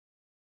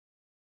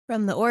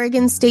From the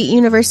Oregon State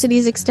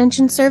University's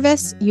Extension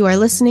Service, you are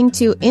listening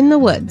to In the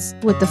Woods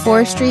with the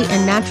Forestry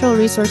and Natural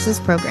Resources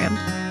Program.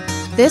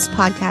 This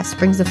podcast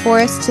brings the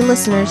forest to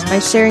listeners by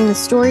sharing the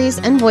stories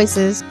and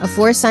voices of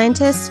forest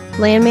scientists,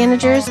 land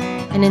managers,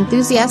 and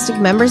enthusiastic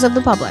members of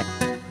the public.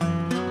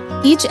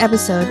 Each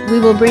episode, we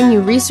will bring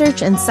you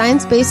research and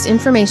science-based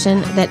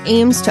information that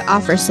aims to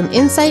offer some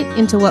insight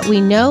into what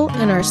we know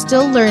and are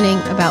still learning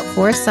about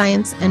forest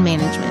science and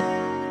management.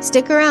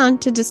 Stick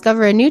around to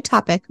discover a new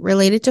topic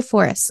related to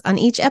forests on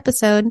each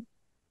episode.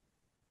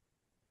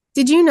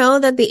 Did you know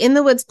that the In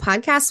the Woods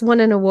podcast won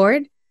an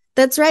award?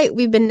 That's right,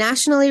 we've been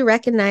nationally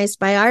recognized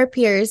by our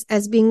peers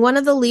as being one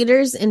of the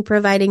leaders in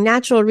providing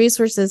natural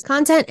resources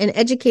content and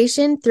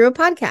education through a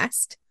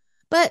podcast.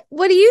 But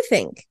what do you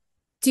think?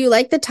 Do you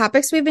like the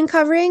topics we've been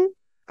covering?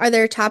 Are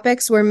there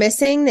topics we're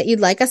missing that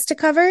you'd like us to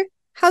cover?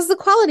 How's the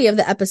quality of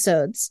the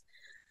episodes?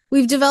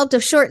 We've developed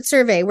a short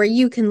survey where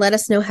you can let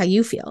us know how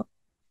you feel.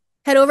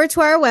 Head over to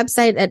our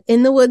website at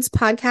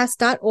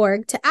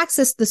inthewoodspodcast.org to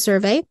access the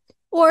survey,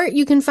 or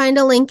you can find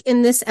a link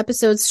in this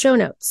episode's show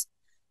notes.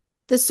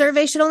 The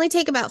survey should only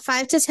take about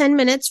 5 to 10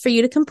 minutes for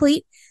you to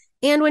complete,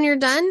 and when you're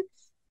done,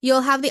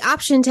 you'll have the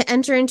option to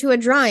enter into a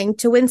drawing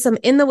to win some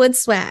In the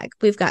Woods swag.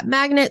 We've got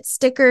magnets,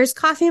 stickers,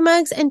 coffee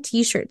mugs, and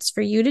t-shirts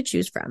for you to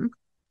choose from.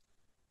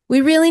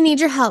 We really need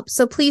your help,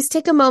 so please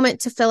take a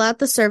moment to fill out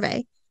the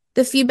survey.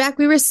 The feedback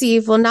we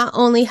receive will not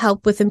only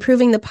help with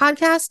improving the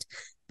podcast,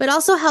 but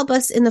also help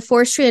us in the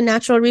Forestry and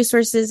Natural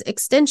Resources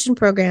Extension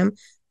Program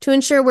to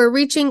ensure we're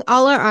reaching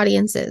all our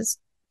audiences.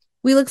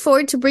 We look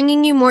forward to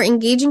bringing you more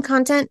engaging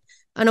content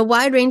on a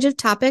wide range of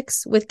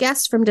topics with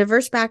guests from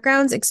diverse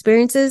backgrounds,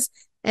 experiences,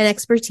 and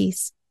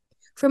expertise.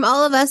 From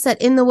all of us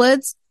at In the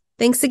Woods,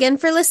 thanks again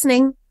for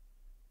listening.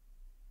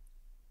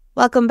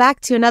 Welcome back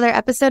to another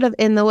episode of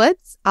In the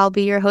Woods. I'll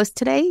be your host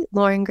today,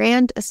 Lauren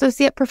Grand,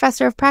 Associate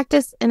Professor of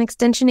Practice and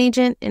Extension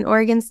Agent in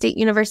Oregon State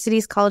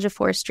University's College of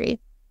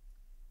Forestry.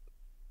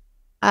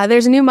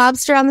 There's a new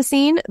mobster on the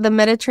scene, the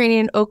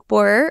Mediterranean oak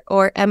borer,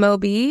 or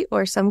MOB,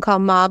 or some call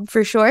mob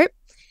for short.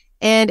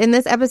 And in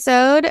this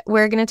episode,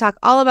 we're going to talk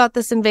all about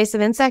this invasive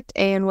insect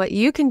and what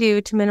you can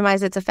do to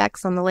minimize its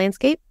effects on the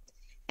landscape.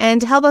 And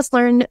to help us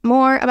learn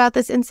more about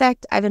this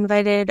insect, I've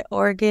invited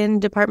Oregon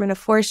Department of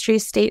Forestry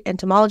State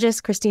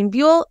Entomologist Christine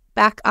Buhl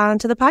back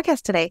onto the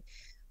podcast today.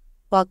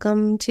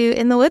 Welcome to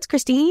In the Woods,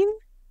 Christine.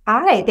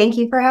 Hi, thank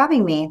you for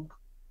having me.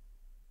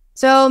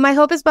 So my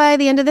hope is by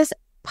the end of this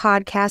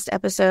podcast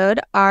episode,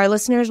 our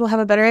listeners will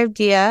have a better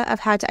idea of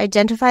how to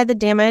identify the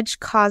damage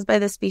caused by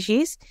the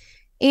species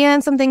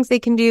and some things they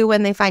can do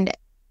when they find it.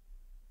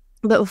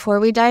 But before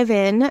we dive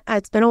in,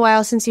 it's been a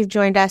while since you've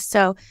joined us,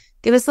 so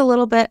give us a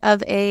little bit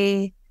of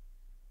a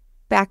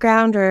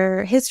background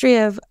or history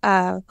of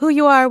who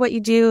you are, what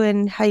you do,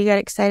 and how you got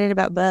excited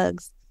about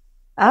bugs.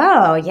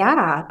 Oh,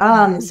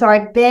 yeah. So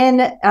I've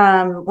been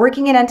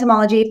working in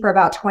entomology for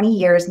about 20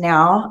 years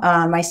now.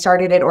 I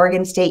started at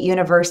Oregon State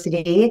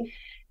University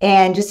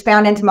and just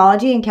found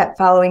entomology and kept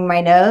following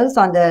my nose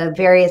on the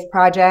various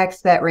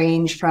projects that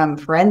range from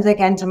forensic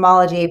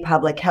entomology,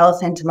 public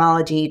health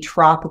entomology,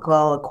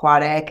 tropical,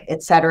 aquatic,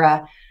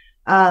 etc.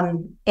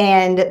 And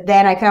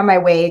then I found my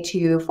way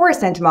to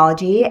forest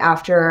entomology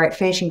after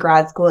finishing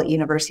grad school at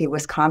University of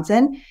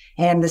Wisconsin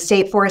and the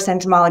state forest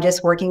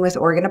entomologist working with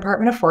Oregon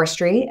Department of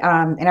Forestry.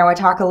 And I want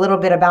to talk a little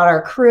bit about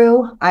our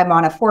crew. I'm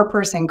on a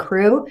 4-person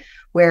crew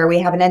where we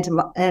have an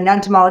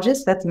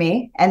entomologist, that's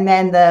me, and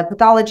then the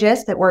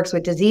pathologist that works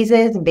with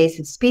diseases,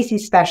 invasive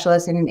species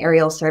specialist, and an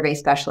aerial survey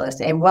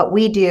specialist. And what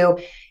we do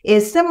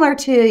is similar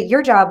to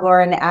your job,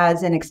 Lauren,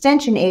 as an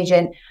extension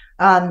agent,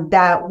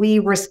 that we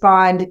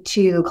respond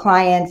to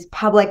clients,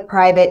 public,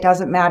 private,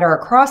 doesn't matter,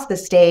 across the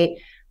state,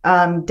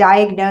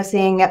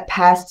 diagnosing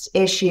pest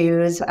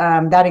issues.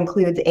 That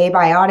includes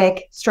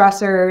abiotic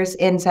stressors,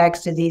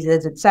 insects,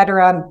 diseases,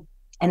 etc.,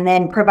 and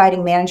then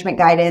providing management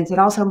guidance and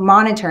also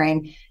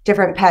monitoring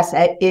different pest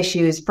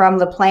issues from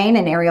the plane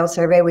and aerial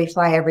survey we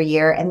fly every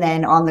year, and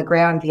then on the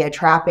ground via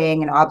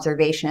trapping and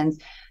observations,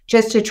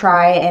 just to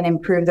try and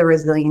improve the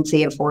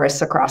resiliency of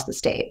forests across the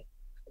state.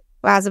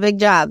 Wow, it's a big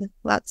job.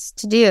 Lots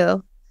to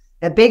do.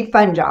 A big,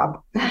 fun job.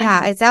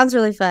 Yeah, it sounds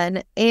really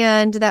fun.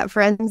 And that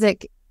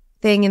forensic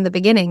thing in the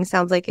beginning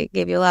sounds like it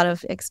gave you a lot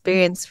of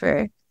experience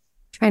for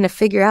trying to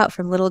figure out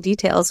from little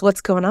details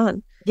what's going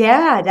on.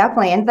 Yeah,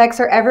 definitely. Insects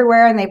are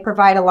everywhere and they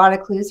provide a lot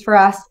of clues for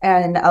us.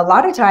 And a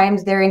lot of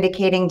times they're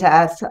indicating to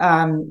us,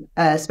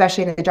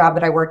 especially in the job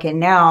that I work in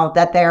now,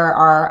 that there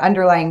are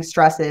underlying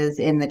stresses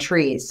in the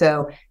trees.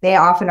 So they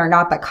often are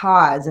not the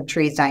cause of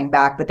trees dying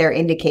back, but they're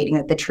indicating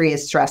that the tree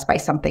is stressed by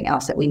something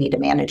else that we need to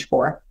manage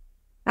for.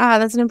 Ah,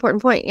 that's an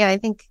important point. Yeah, I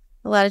think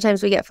a lot of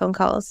times we get phone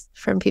calls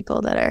from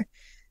people that are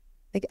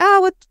like,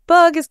 what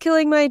bug is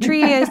killing my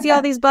tree? I see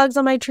all these bugs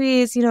on my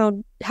trees. How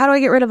do I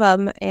get rid of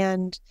them?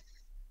 And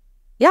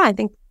yeah, I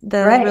think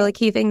the really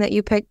key thing that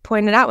you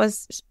pointed out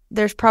was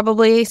there's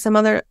probably some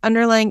other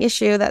underlying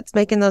issue that's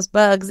making those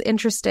bugs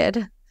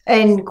interested.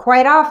 And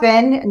quite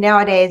often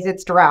nowadays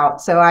it's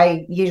drought. So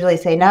I usually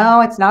say,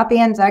 no, it's not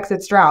the insects,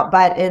 it's drought.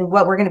 But in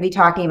what we're going to be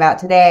talking about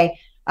today,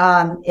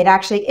 It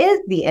actually is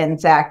the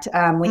insect.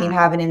 When you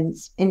have an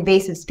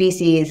invasive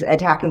species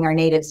attacking our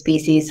native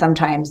species,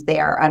 sometimes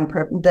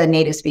the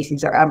native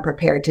species are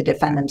unprepared to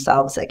defend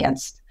themselves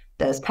against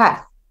those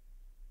pests.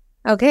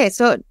 Okay,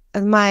 so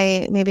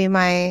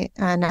my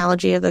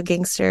analogy of the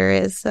gangster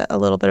is a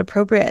little bit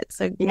appropriate.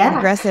 So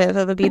aggressive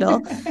of a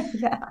beetle.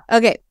 Yeah.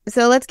 Okay,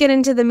 so let's get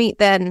into the meat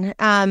then.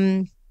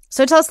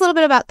 So tell us a little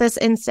bit about this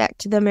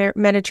insect, the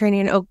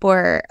Mediterranean oak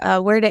borer.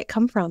 Where did it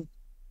come from?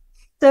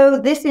 So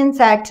this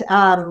insect,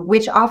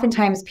 which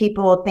oftentimes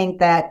people think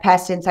that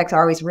pest insects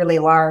are always really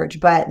large,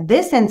 but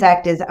this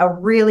insect is a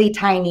really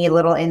tiny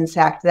little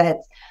insect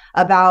that's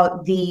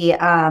about the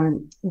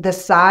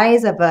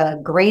size of a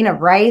grain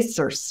of rice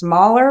or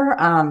smaller,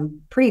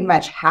 pretty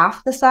much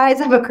half the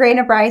size of a grain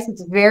of rice.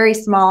 It's very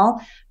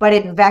small, but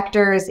it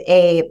vectors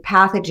a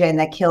pathogen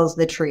that kills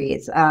the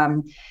trees.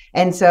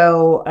 And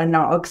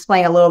I'll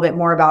explain a little bit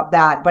more about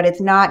that, but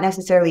it's not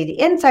necessarily the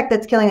insect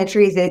that's killing the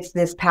trees. It's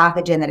this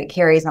pathogen that it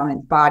carries on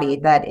its body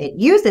that it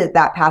uses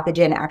that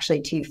pathogen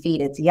actually to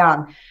feed its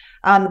young.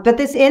 But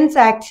this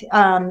insect,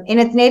 in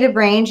its native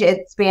range,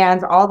 it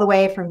spans all the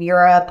way from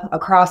Europe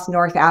across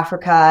North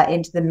Africa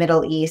into the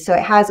Middle East. So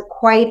it has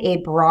quite a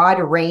broad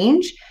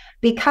range.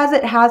 Because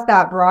it has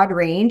that broad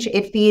range,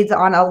 it feeds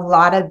on a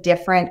lot of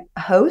different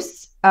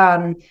hosts,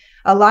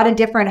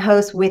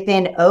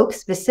 within oak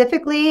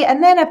specifically,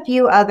 and then a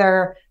few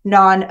other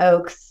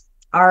non-oaks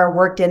are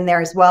worked in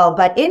there as well.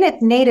 But in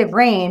its native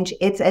range,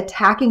 it's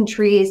attacking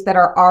trees that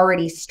are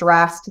already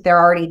stressed, they're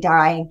already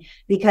dying,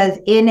 because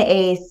in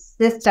a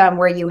system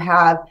where you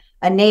have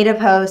a native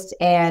host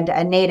and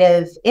a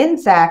native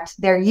insect,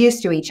 they're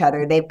used to each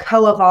other. They've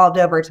co-evolved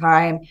over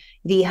time.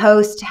 The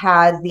host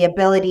has the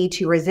ability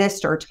to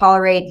resist or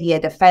tolerate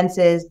via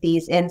defenses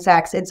these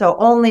insects. And so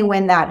only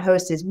when that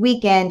host is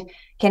weakened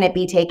can it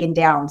be taken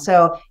down.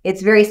 So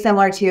it's very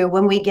similar to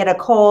when we get a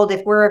cold.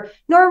 If we're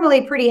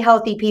normally pretty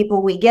healthy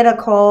people, we get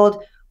a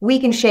cold, we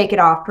can shake it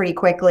off pretty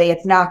quickly.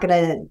 It's not going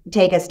to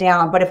take us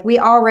down. But if we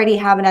already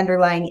have an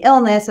underlying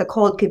illness, a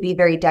cold could be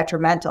very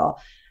detrimental.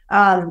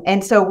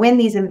 And so when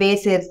these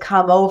invasives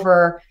come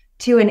over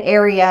to an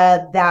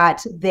area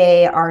that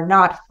they are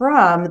not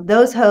from,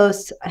 those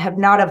hosts have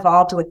not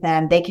evolved with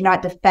them. They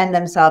cannot defend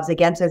themselves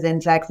against those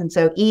insects. And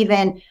so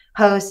even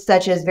hosts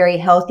such as very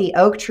healthy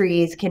oak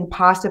trees can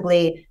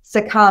possibly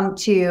succumb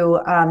to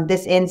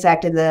this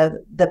insect and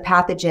the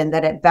pathogen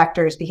that it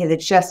vectors, because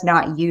it's just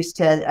not used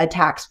to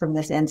attacks from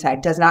this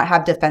insect, does not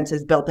have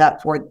defenses built up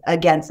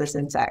against this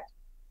insect.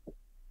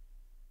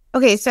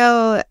 Okay,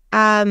 so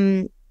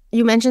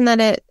you mentioned that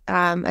it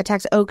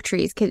attacks oak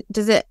trees.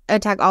 Does it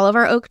attack all of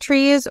our oak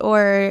trees,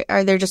 or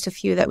are there just a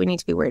few that we need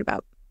to be worried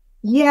about?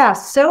 Yeah,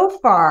 so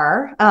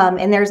far,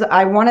 and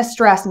I want to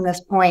stress in this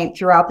point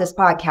throughout this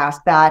podcast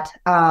that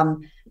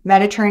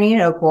Mediterranean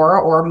oak borer,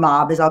 or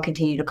mob as I'll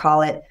continue to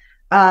call it,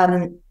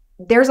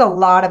 there's a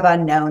lot of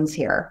unknowns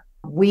here.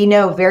 We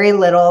know very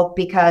little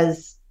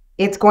because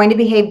it's going to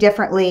behave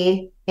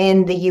differently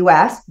in the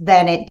US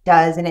than it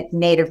does in its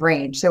native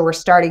range. So we're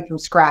starting from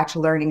scratch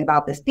learning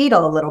about this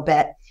beetle a little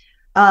bit.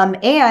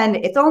 And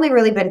it's only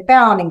really been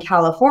found in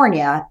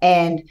California,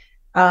 and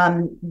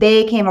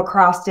they came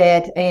across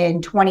it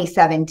in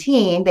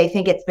 2017. They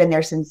think it's been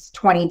there since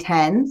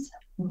 2010s,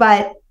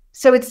 but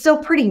so it's still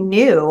pretty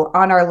new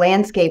on our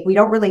landscape. We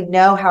don't really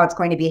know how it's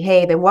going to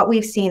behave. And what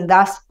we've seen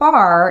thus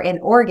far in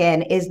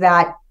Oregon is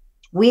that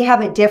we have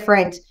a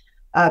different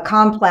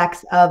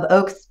complex of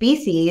oak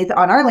species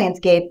on our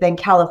landscape than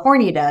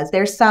California does.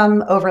 There's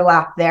some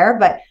overlap there,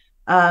 but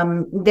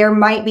there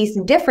might be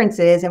some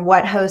differences in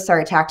what hosts are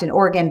attacked in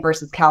Oregon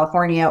versus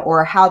California,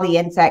 or how the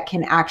insect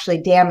can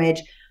actually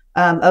damage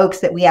oaks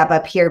that we have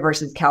up here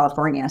versus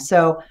California.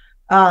 So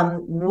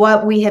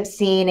what we have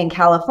seen in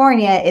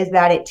California is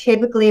that it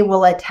typically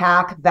will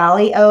attack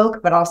valley oak,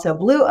 but also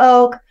blue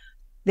oak.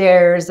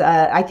 There's,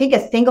 I think,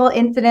 a single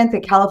incident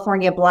of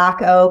California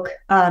black oak.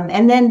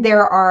 And then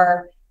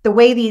the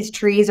way these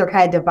trees are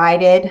kind of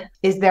divided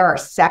is there are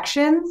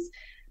sections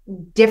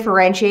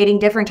differentiating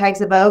different types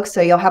of oaks.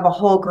 So you'll have a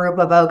whole group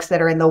of oaks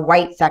that are in the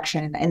white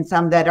section and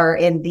some that are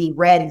in the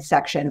red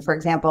section, for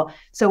example.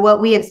 So what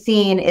we have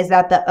seen is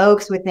that the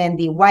oaks within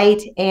the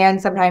white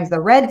and sometimes the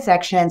red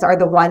sections are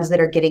the ones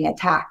that are getting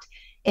attacked.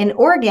 In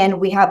Oregon,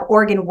 we have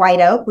Oregon white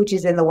oak, which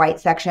is in the white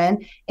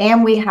section,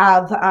 and we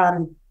have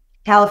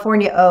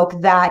California oak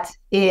that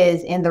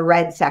is in the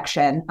red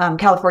section,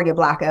 California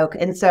black oak.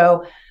 And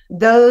so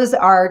those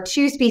are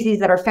two species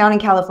that are found in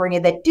California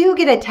that do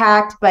get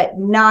attacked, but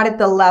not at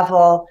the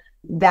level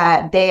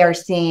that they are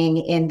seeing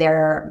in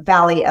their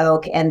valley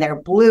oak and their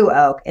blue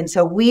oak. And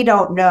so we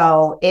don't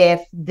know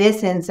if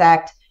this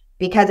insect,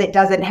 because it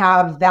doesn't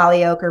have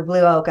valley oak or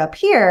blue oak up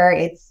here,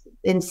 it's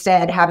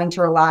instead having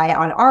to rely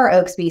on our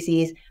oak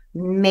species.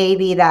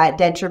 Maybe that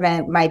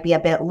detriment might be a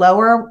bit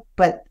lower,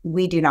 but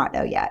we do not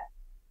know yet.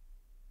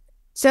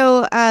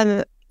 So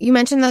you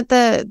mentioned that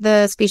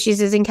the species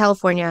is in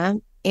California,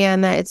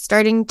 and that it's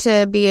starting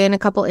to be in a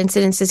couple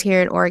incidences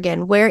here in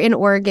Oregon. Where in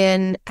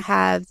Oregon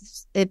have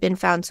it been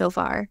found so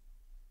far?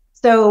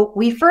 So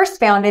we first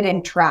found it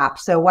in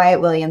traps. So Wyatt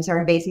Williams, our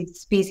invasive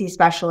species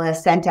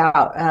specialist, sent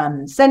out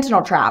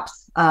sentinel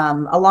traps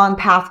along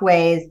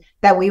pathways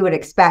that we would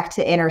expect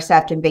to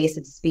intercept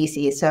invasive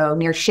species. So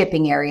near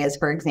shipping areas,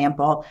 for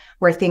example,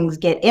 where things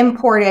get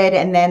imported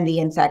and then the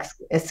insects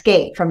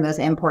escape from those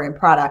imported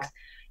products.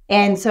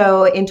 And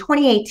so in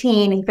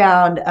 2018, he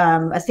found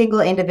a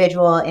single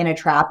individual in a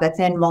trap that's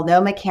in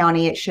Multnomah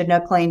County at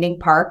Chinook Landing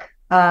Park.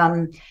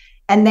 And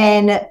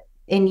then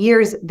in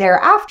years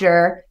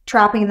thereafter,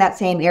 trapping in that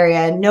same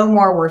area, no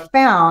more were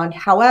found.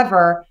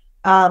 However,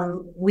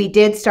 we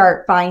did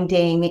start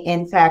finding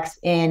insects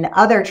in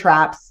other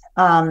traps,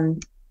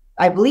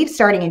 I believe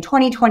starting in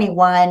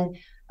 2021,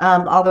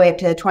 all the way up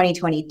to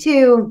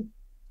 2022.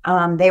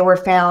 They were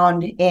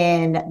found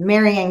in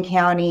Marion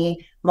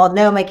County,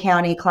 Multnomah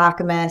County,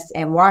 Clackamas,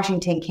 and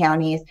Washington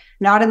counties,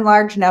 not in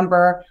large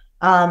number,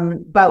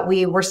 but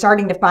we were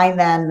starting to find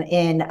them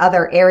in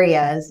other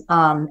areas.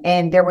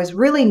 And there was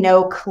really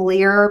no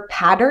clear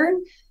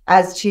pattern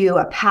as to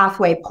a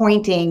pathway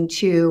pointing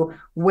to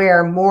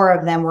where more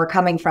of them were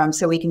coming from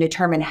so we can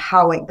determine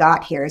how it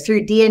got here.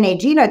 Through DNA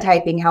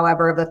genotyping,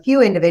 however, of a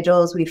few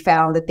individuals, we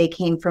found that they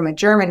came from a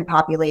German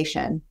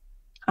population,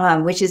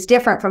 which is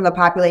different from the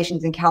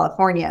populations in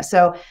California.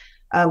 So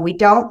we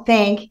don't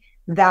think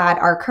that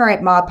our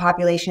current mob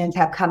populations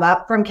have come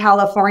up from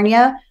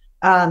California.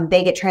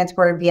 They get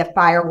transported via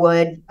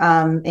firewood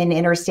in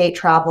interstate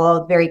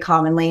travel very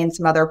commonly, and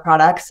some other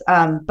products.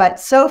 But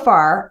so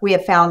far, we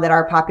have found that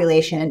our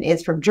population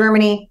is from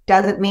Germany.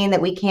 Doesn't mean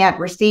that we can't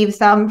receive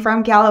some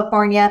from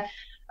California,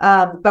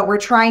 but we're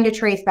trying to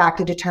trace back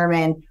to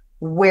determine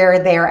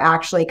where they're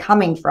actually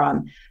coming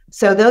from.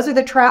 So those are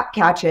the trap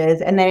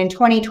catches. And then in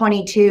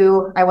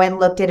 2022, I went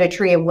and looked at a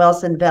tree in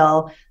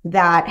Wilsonville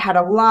that had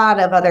a lot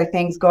of other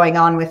things going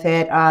on with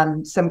it.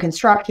 Some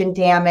construction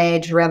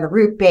damage around the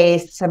root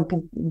base, some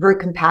root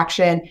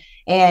compaction,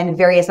 and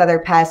various other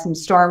pests and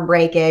storm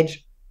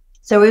breakage.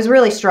 So it was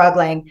really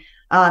struggling.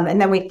 And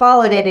then we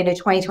followed it into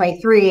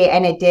 2023,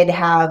 and it did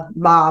have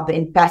mob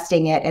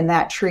infesting it. And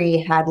that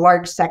tree had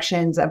large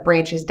sections of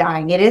branches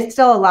dying. It is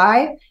still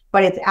alive,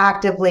 but it's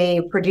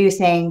actively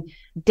producing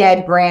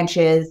dead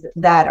branches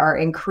that are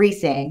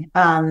increasing.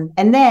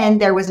 And then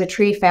there was a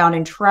tree found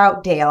in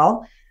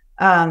Troutdale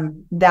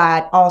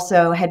that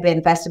also had been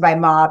infested by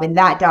mob, and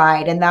that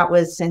died. And that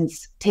was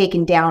since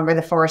taken down by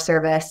the Forest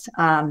Service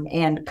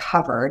and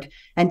covered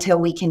until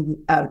we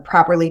can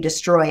properly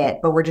destroy it.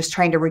 But we're just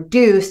trying to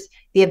reduce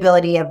the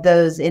ability of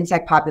those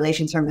insect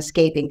populations from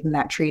escaping from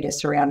that tree to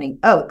surrounding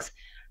oaks.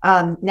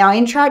 Now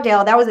in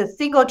Troutdale, that was a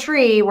single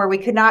tree where we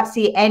could not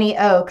see any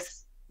oaks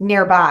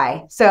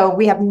nearby. So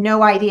we have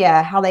no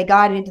idea how they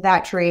got into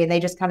that tree, and they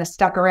just kind of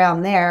stuck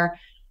around there.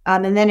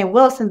 And then in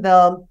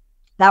Wilsonville,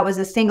 that was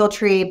a single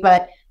tree.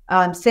 But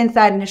since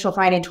that initial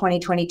find in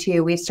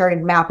 2022, we've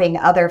started mapping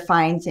other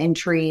finds in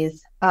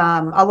trees,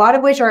 a lot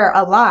of which are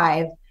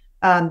alive.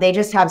 They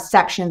just have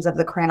sections of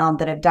the crown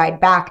that have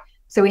died back.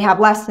 So we have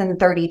less than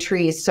 30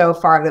 trees so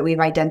far that we've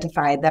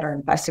identified that are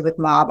infested with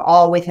mob,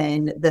 all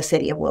within the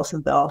city of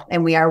Wilsonville.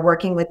 And we are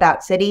working with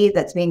that city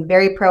that's being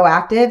very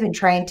proactive and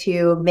trying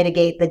to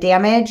mitigate the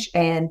damage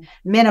and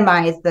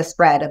minimize the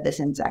spread of this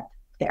insect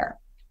there.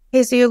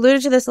 Okay, so you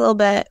alluded to this a little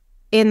bit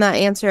in that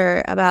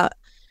answer about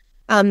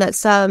that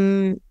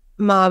some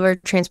mob are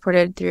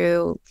transported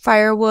through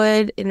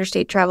firewood,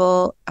 interstate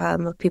travel,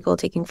 with people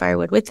taking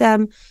firewood with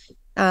them,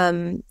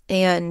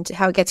 and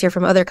how it gets here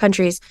from other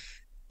countries,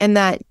 and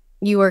that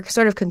you were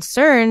sort of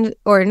concerned,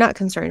 or not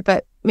concerned,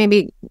 but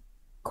maybe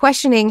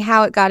questioning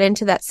how it got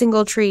into that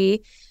single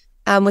tree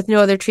with no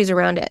other trees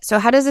around it. So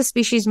how does the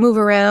species move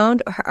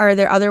around? Are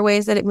there other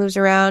ways that it moves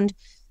around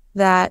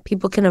that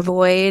people can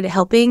avoid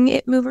helping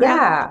it move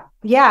around?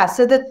 Yeah.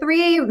 So the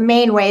three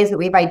main ways that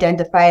we've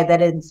identified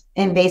that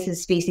invasive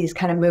species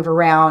kind of move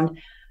around.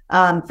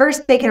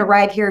 First, they can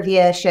arrive here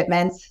via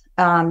shipments.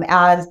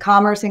 As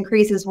commerce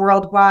increases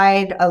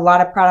worldwide, a lot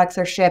of products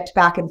are shipped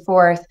back and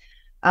forth.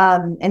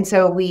 And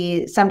so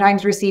we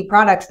sometimes receive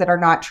products that are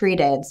not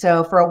treated.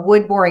 So for a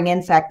wood-boring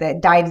insect that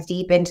dives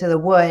deep into the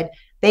wood,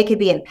 they could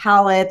be in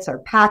pallets or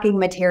packing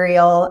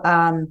material,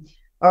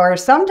 or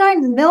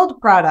sometimes milled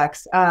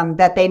products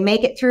that they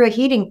make it through a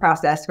heating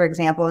process, for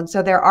example. And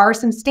so there are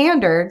some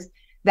standards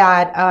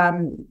that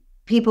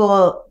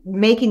people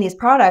making these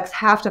products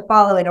have to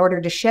follow in order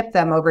to ship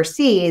them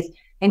overseas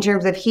in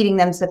terms of heating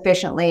them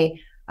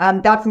sufficiently.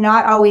 That's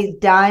not always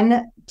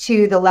done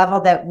to the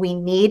level that we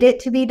need it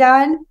to be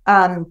done.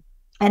 And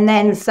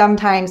then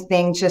sometimes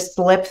things just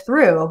slip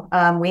through.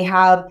 We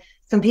have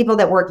some people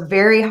that work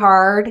very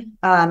hard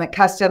at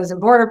Customs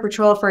and Border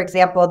Patrol, for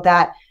example,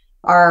 that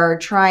are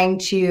trying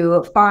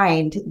to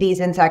find these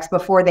insects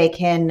before they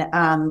can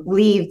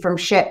leave from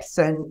ships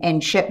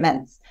and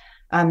shipments.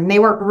 They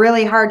work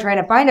really hard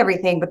trying to find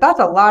everything, but that's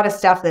a lot of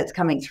stuff that's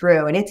coming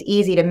through, and it's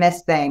easy to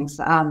miss things.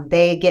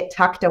 They get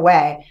tucked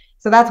away.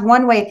 So that's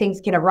one way things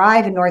can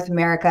arrive in North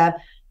America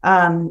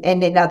and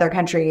in other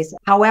countries,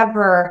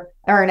 however,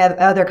 or in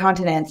other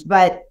continents,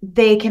 but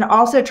they can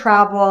also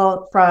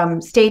travel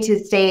from state to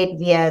state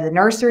via the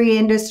nursery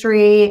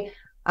industry,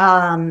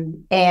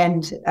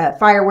 And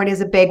firewood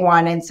is a big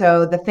one. And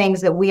so the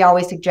things that we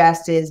always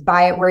suggest is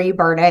buy it where you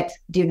burn it.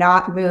 Do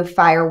not move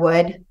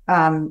firewood.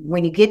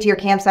 When you get to your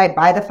campsite,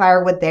 buy the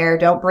firewood there.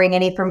 Don't bring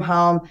any from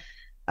home.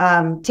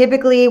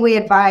 Typically, we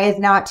advise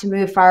not to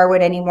move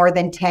firewood any more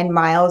than 10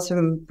 miles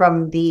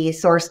from the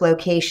source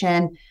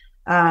location.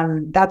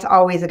 That's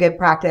always a good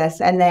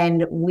practice. And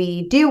then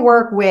we do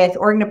work with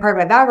Oregon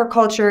Department of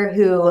Agriculture,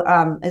 who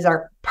is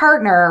our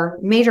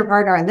major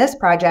partner on this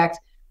project,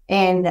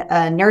 and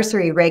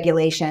nursery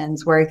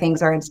regulations where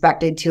things are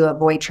inspected to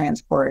avoid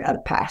transport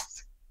of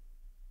pests.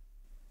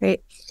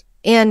 Great.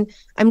 And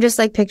I'm just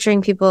like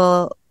picturing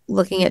people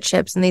looking at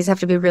chips, and these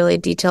have to be really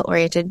detail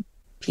oriented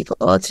people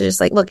to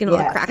just like look in all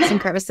the cracks and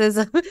crevices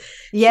of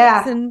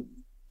yeah, and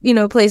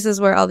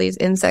places where all these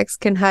insects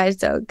can hide.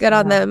 So good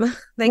on them.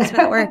 Thanks for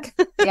that work.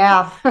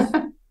 Yeah.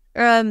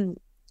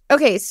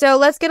 Okay, so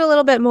let's get a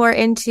little bit more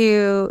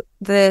into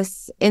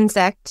this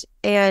insect,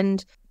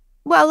 and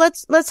well,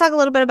 let's talk a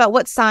little bit about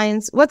what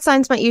signs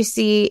might you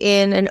see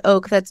in an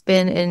oak that's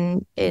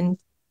been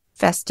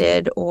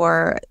infested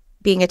or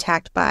being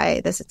attacked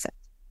by this insect.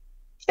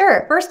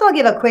 Sure. First, I'll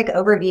give a quick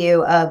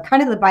overview of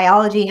kind of the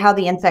biology, how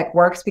the insect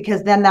works,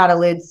 because then that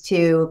alludes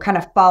to kind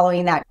of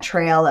following that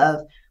trail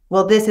of,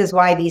 well, this is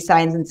why these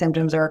signs and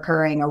symptoms are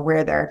occurring or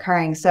where they're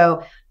occurring.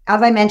 So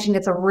as I mentioned,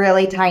 it's a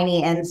really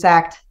tiny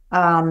insect,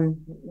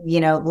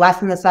 less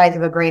than the size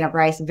of a grain of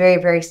rice, very,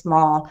 very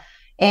small.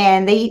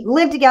 And they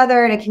live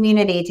together in a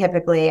community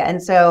typically.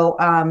 And so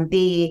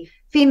the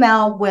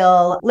female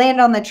will land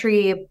on the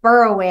tree,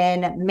 burrow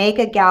in, make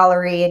a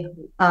gallery.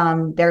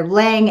 They're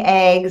laying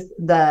eggs.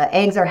 The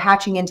eggs are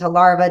hatching into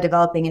larvae,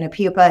 developing into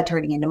pupa,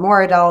 turning into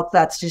more adults.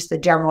 That's just the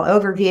general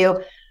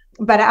overview.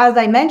 But as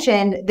I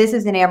mentioned, this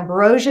is an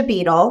ambrosia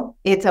beetle.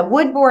 It's a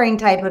wood-boring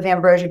type of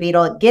ambrosia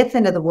beetle. It gets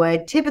into the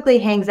wood, typically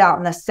hangs out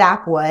in the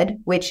sapwood,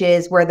 which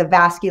is where the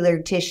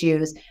vascular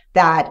tissues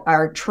that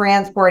are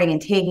transporting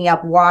and taking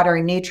up water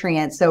and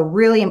nutrients. So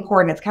really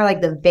important. It's kind of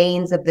like the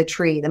veins of the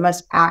tree, the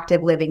most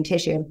active living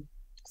tissue.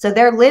 So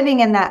they're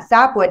living in that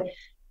sapwood,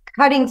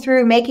 cutting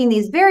through, making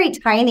these very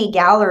tiny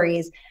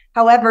galleries.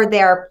 However,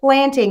 they're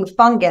planting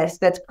fungus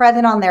that's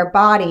present on their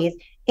bodies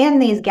in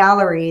these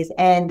galleries,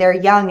 and their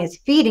young is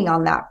feeding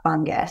on that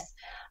fungus.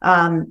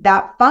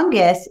 That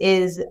fungus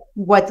is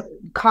what's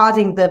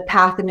causing the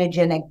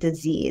pathogenic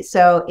disease.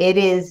 So it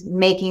is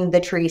making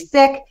the tree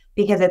sick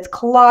because it's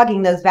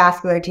clogging those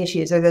vascular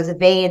tissues or those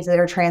veins that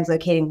are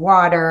translocating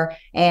water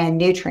and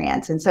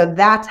nutrients. And so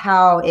that's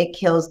how it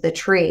kills the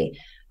tree.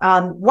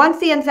 Once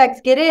the insects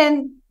get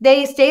in,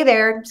 they stay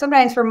there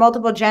sometimes for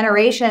multiple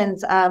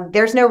generations.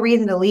 There's no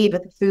reason to leave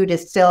if the food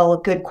is still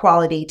good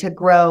quality to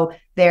grow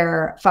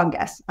their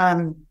fungus.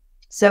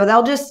 So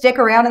they'll just stick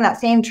around in that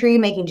same tree,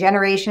 making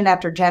generation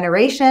after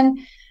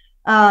generation.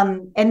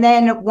 And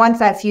then once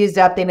that's used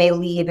up, they may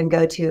leave and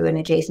go to an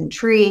adjacent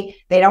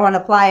tree. They don't want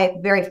to fly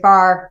very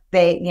far.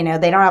 They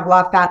don't have a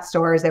lot of fat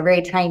stores. They're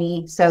very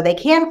tiny. So they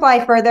can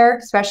fly further,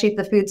 especially if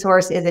the food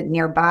source isn't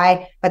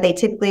nearby, but they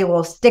typically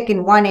will stick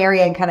in one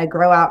area and kind of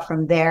grow out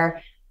from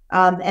there.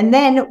 And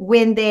then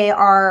when they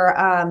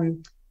are,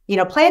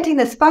 planting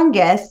this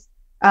fungus,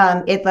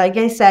 like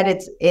I said,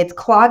 it's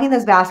clogging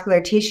those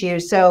vascular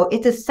tissues. So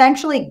it's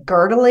essentially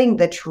girdling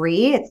the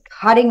tree. It's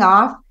cutting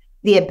off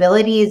the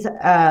ability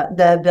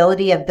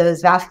of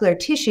those vascular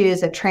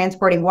tissues of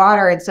transporting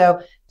water. And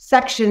so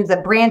sections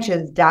of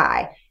branches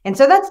die. And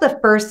so that's the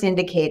first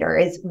indicator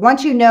is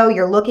once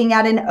you're looking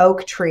at an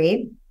oak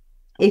tree,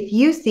 if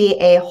you see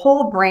a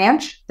whole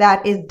branch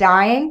that is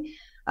dying,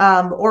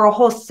 or a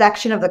whole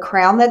section of the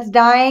crown that's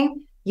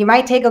dying, you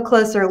might take a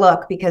closer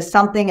look because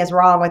something is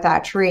wrong with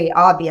that tree.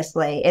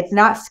 Obviously, it's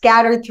not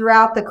scattered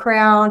throughout the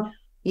crown.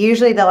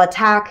 Usually they'll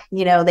attack,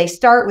 they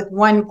start with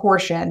one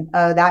portion.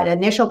 That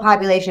initial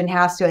population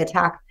has to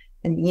attack,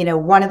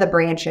 one of the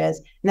branches.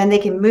 And then they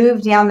can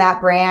move down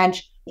that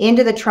branch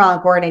into the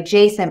trunk or an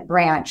adjacent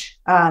branch.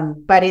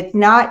 But it's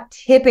not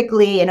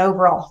typically an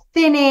overall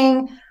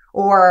thinning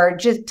or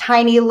just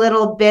tiny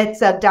little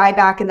bits of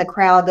dieback in the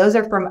crown. Those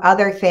are from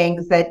other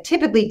things that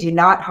typically do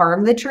not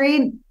harm the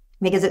tree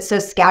because it's so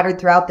scattered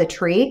throughout the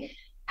tree.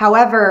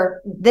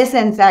 However, this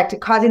insect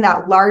causing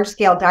that large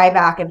scale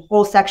dieback in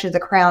whole sections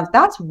of crowns,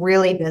 that's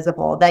really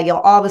visible, that you'll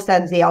all of a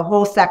sudden see a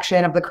whole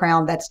section of the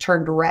crown that's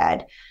turned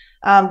red.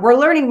 We're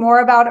learning more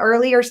about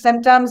earlier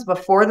symptoms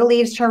before the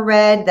leaves turn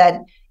red,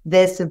 that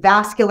this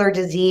vascular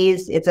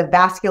disease, it's a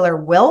vascular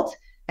wilt.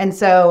 And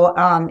so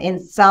in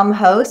some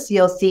hosts,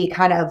 you'll see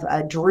kind of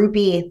a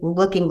droopy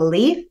looking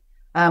leaf,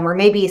 or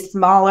maybe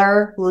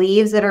smaller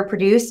leaves that are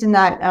produced in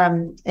that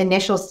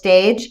initial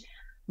stage.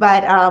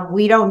 But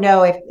we don't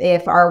know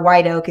if our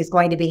white oak is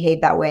going to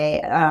behave that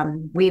way.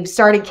 We've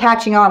started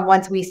catching on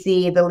once we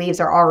see the leaves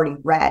are already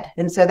red.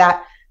 And so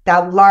that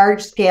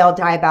large scale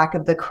dieback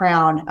of the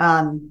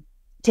crown,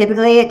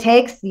 typically it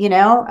takes,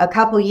 a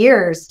couple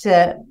years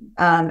to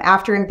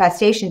after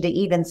infestation to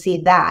even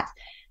see that.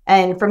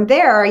 And from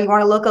there, you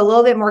want to look a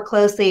little bit more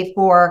closely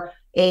for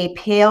a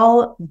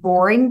pale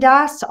boring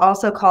dust,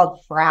 also called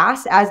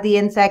frass. As the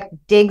insect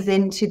digs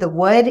into the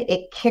wood,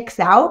 it kicks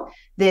out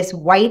this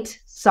white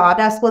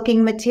sawdust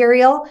looking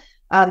material.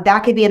 That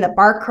could be in the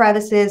bark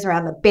crevices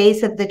around the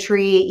base of the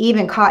tree,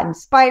 even caught in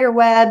spider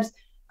webs.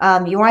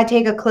 You want to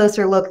take a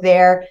closer look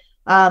there.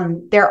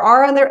 There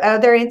are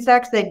other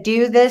insects that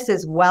do this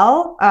as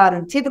well.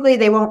 Typically,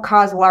 they won't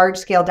cause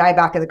large-scale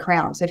dieback of the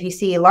crown. So if you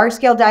see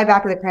large-scale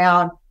dieback of the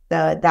crown,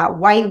 that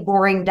white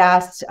boring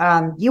dust,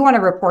 you want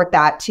to report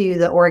that to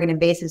the Oregon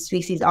Invasive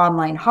Species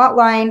Online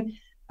Hotline.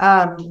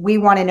 We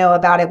want to know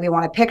about it. We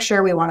want a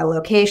picture. We want a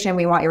location.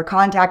 We want your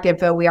contact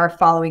info. We are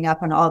following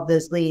up on all of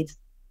those leads.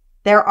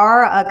 There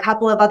are a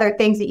couple of other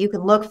things that you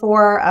can look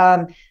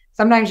for.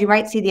 Sometimes you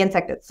might see the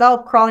insect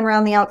itself crawling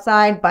around the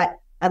outside, but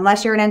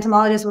unless you're an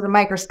entomologist with a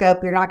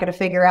microscope, you're not going to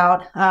figure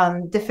out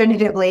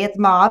definitively it's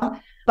mob.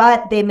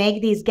 But they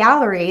make these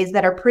galleries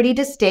that are pretty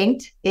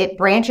distinct. It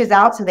branches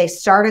out, so they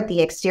start at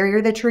the exterior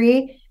of the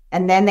tree,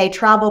 and then they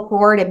travel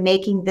forward and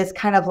making this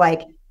kind of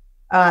like,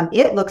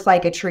 it looks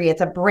like a tree.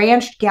 It's a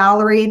branched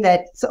gallery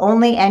that's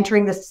only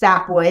entering the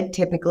sapwood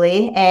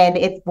typically, and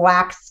it's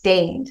black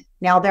stained.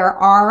 Now, there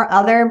are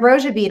other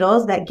ambrosia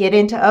beetles that get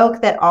into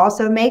oak that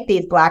also make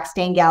these black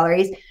stained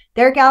galleries.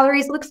 Their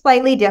galleries look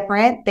slightly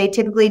different. They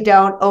typically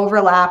don't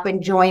overlap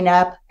and join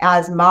up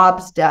as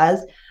mobs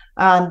does.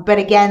 But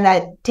again,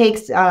 that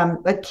takes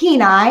a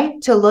keen eye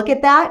to look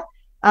at that.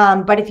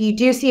 But if you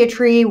do see a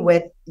tree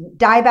with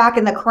dieback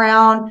in the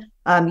crown,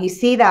 you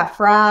see that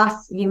frass,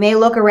 you may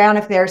look around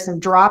if there's some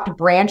dropped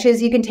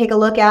branches you can take a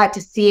look at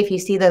to see if you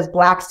see those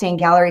black stained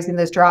galleries in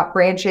those dropped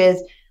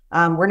branches.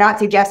 We're not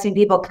suggesting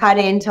people cut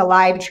into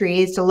live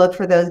trees to look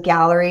for those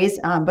galleries,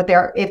 but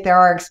if there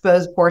are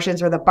exposed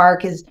portions where the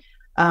bark has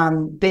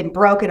been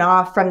broken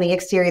off from the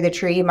exterior of the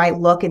tree, you might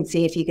look and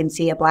see if you can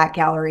see a black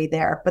gallery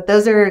there. But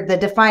those are the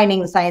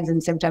defining signs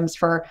and symptoms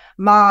for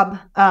mob.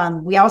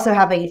 We also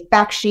have a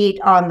fact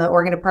sheet on the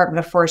Oregon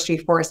Department of Forestry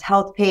Forest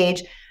Health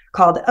page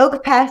called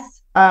Oak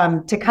Pests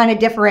to kind of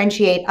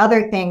differentiate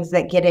other things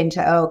that get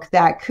into oak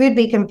that could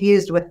be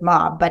confused with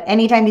mob. But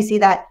anytime you see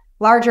that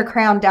larger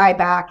crown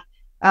dieback,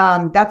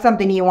 that's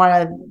something you want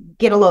to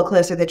get a little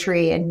closer to the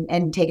tree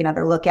and take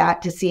another look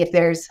at to see if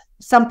there's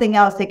something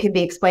else that could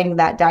be explaining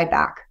that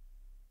dieback.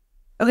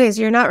 Okay,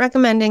 so you're not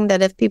recommending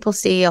that if people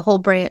see a whole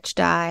branch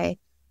die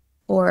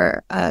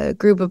or a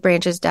group of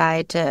branches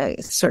die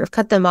to sort of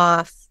cut them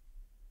off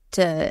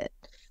to...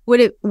 Would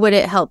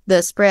it help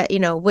the spread?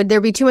 Would there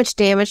be too much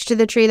damage to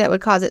the tree that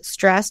would cause it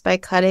stress by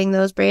cutting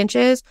those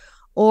branches?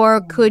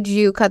 Or could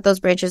you cut those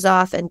branches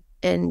off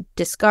and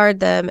discard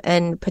them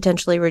and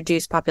potentially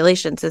reduce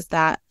populations? Is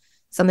that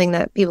something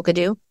that people could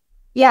do?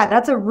 Yeah,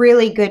 that's a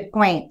really good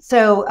point.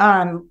 So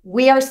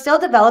we are still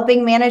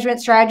developing management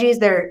strategies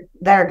that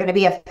are going to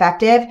be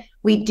effective.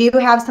 We do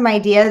have some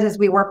ideas as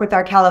we work with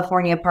our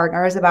California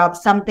partners about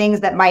some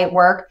things that might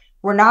work.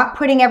 We're not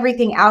putting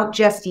everything out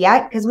just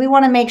yet because we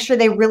want to make sure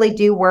they really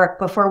do work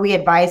before we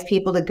advise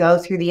people to go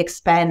through the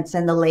expense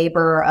and the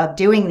labor of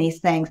doing these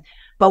things.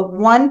 But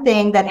one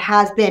thing that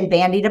has been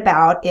bandied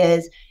about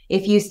is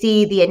if you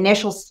see the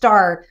initial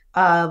start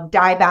of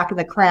dieback in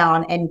the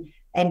crown,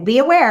 and be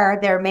aware,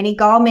 there are many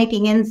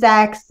gall-making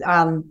insects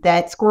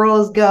that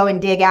squirrels go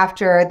and dig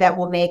after that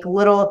will make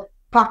little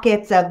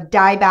pockets of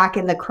dieback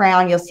in the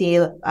crown. You'll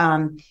see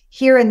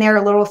here and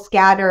there little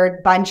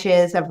scattered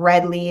bunches of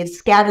red leaves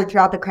scattered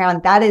throughout the crown.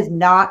 That is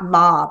not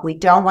mob. We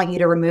don't want you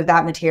to remove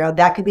that material.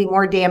 That could be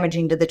more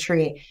damaging to the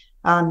tree.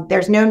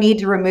 There's no need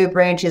to remove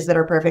branches that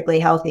are perfectly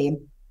healthy.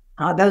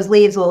 Those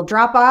leaves will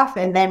drop off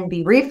and then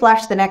be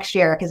reflushed the next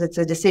year because it's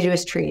a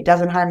deciduous tree. It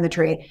doesn't harm the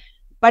tree.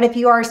 But if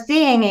you are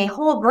seeing a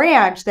whole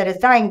branch that is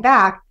dying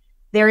back,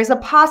 there is a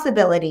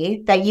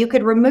possibility that you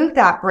could remove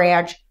that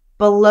branch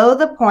below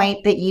the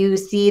point that you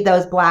see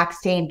those black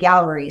stained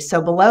galleries.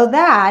 So below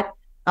that,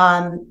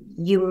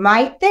 you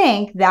might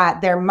think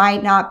that there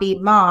might not be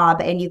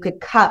mob, and you could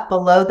cut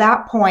below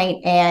that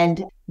point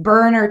and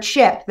burn or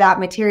chip that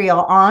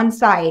material on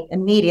site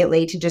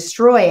immediately to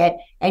destroy it,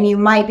 and you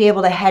might be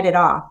able to head it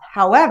off.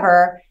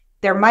 However,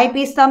 there might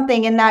be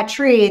something in that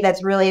tree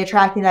that's really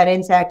attracting that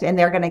insect, and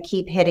they're going to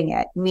keep hitting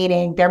it,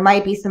 meaning there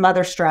might be some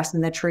other stress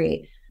in the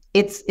tree.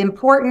 It's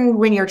important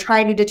when you're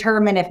trying to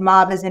determine if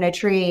mob is in a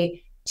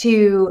tree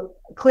to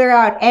clear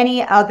out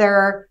any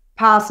other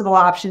possible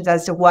options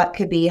as to what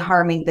could be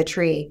harming the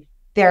tree.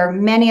 There are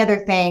many other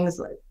things.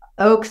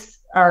 Oaks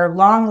are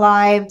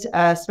long-lived,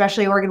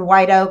 especially Oregon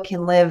white oak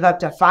can live up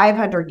to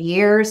 500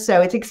 years. So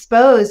it's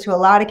exposed to a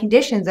lot of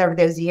conditions over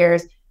those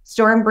years.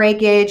 Storm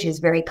breakage is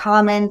very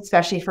common,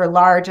 especially for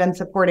large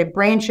unsupported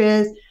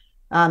branches.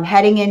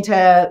 Heading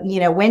into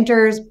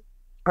winters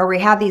where we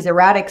have these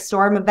erratic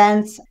storm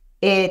events,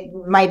 it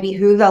might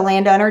behoove the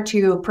landowner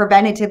to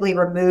preventatively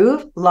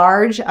remove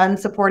large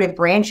unsupported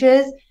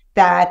branches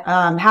that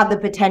have the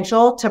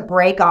potential to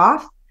break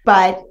off.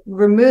 But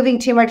removing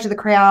too much of the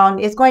crown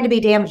is going to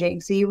be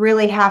damaging. So you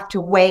really have to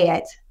weigh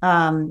it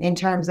in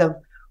terms of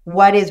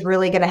what is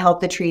really going to help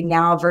the tree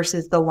now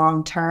versus the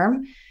long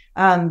term.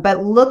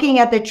 But looking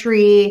at the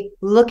tree,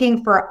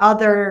 looking for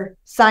other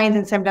signs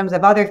and symptoms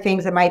of other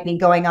things that might be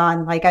going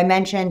on. Like I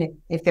mentioned,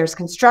 if there's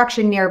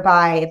construction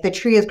nearby, if the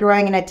tree is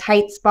growing in a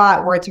tight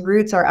spot where its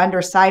roots are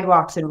under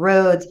sidewalks and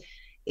roads,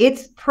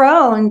 it's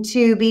prone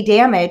to be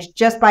damaged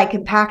just by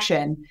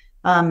compaction.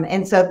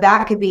 And so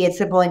that could be a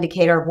simple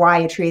indicator of why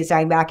a tree is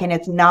dying back, and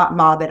it's not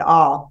mob at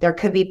all. There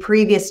could be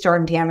previous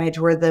storm damage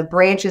where the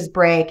branches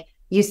break.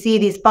 You see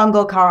these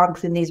fungal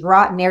cogs and these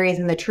rotten areas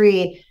in the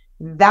tree.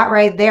 That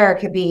right there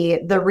could be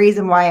the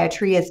reason why a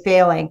tree is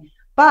failing.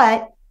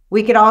 But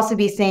we could also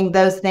be seeing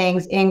those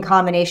things in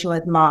combination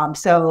with mob.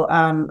 So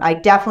I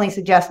definitely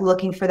suggest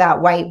looking for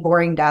that white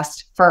boring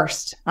dust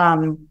first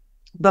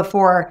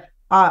before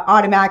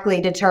automatically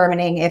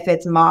determining if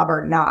it's mob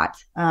or not.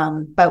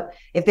 But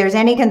if there's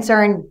any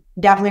concern,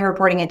 definitely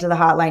reporting it to the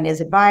hotline is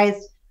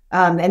advised.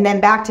 And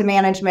then back to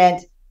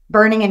management,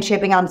 burning and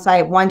shipping on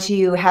site once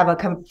you have a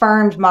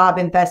confirmed mob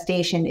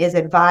infestation is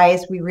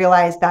advised. We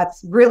realize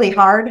that's really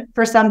hard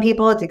for some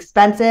people. It's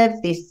expensive.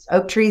 These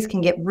oak trees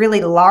can get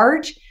really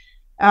large.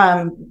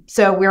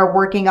 So we're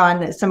working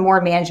on some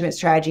more management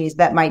strategies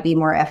that might be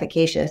more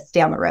efficacious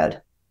down the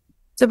road.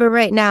 So, but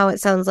right now it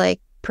sounds like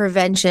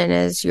prevention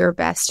is your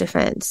best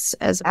defense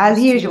as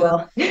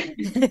usual.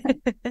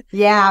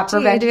 Yeah,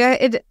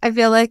 prevention. I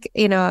feel like,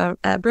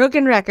 a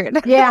broken record.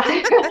 Yeah,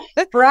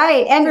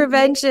 right. And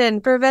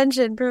prevention.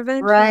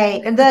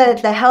 Right. And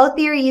the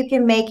healthier you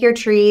can make your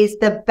trees,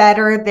 the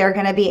better they're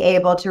going to be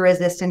able to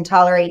resist and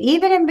tolerate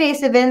even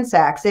invasive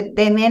insects.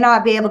 They may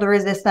not be able to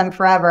resist them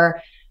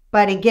forever,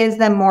 but it gives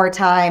them more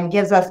time,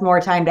 gives us more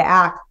time to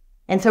act.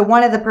 And so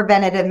one of the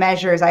preventative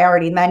measures I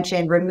already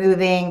mentioned,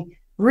 removing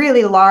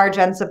really large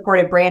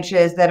unsupported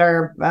branches that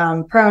are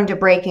prone to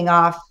breaking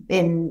off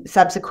in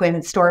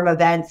subsequent storm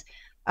events.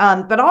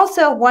 But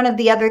also one of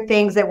the other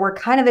things that we're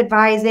kind of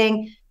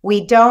advising,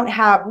 we don't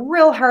have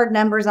real hard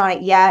numbers on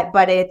it yet,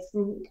 but it's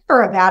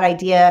never a bad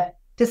idea.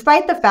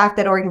 Despite the fact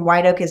that Oregon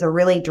white oak is a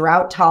really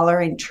drought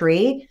tolerant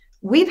tree,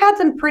 we've had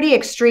some pretty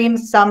extreme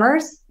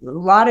summers, a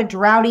lot of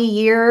droughty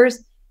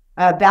years,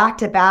 back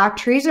to back.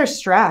 Trees are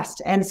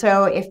stressed. And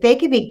so if they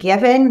could be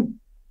given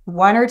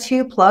 1 or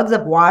 2 plugs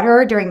of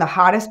water during the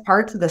hottest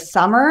parts of the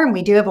summer, and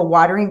we do have a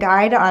watering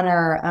guide on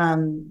our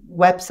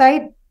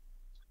website,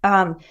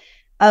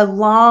 a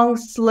long,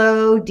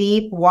 slow,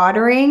 deep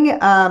watering,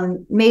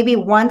 maybe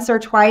once or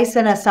twice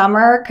in a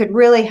summer, could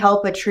really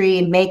help a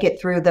tree make it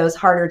through those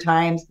harder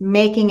times,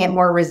 making it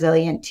more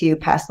resilient to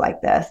pests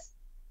like this.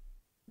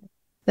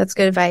 That's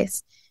good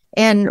advice.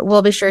 And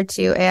we'll be sure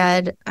to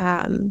add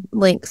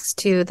links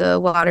to the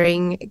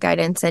watering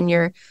guidance and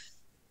your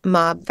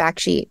mob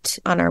fact sheet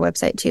on our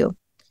website too.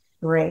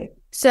 Great.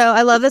 So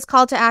I love this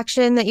call to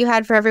action that you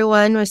had for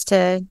everyone, was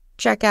to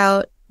check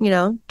out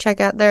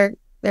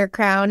their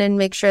crown and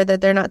make sure that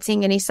they're not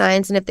seeing any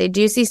signs. And if they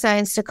do see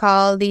signs, to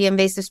call the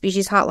invasive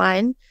species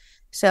hotline.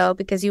 So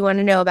because you want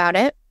to know about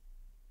it.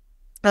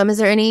 Is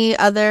there any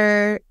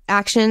other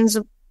actions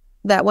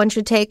that one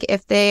should take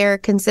if they are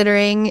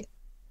considering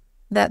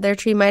that their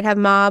tree might have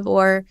mob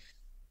or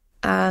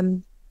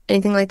anything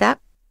like that?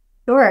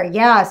 Sure.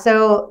 Yeah.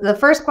 So the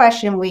first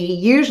question we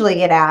usually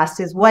get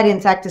asked is, what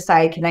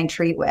insecticide can I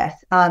treat with?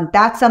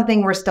 That's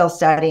something we're still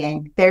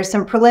studying. There's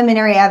some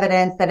preliminary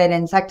evidence that an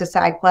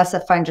insecticide plus a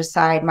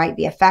fungicide might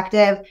be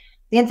effective.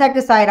 The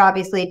insecticide,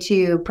 obviously,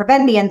 to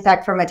prevent the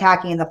insect from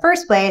attacking in the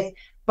first place.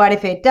 But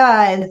if it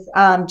does,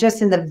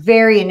 just in the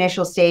very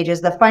initial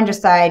stages, the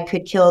fungicide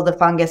could kill the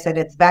fungus that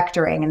it's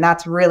vectoring. And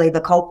that's really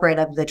the culprit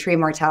of the tree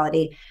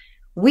mortality.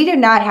 We do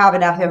not have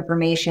enough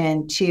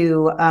information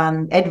to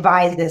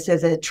advise this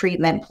as a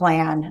treatment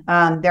plan.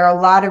 There are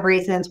a lot of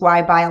reasons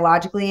why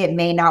biologically it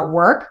may not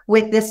work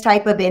with this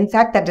type of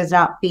insect that does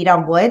not feed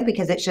on wood,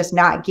 because it's just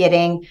not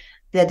getting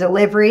the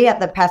delivery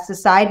of the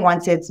pesticide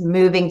once it's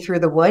moving through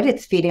the wood.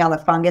 It's feeding on the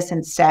fungus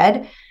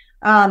instead.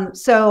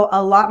 So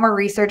a lot more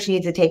research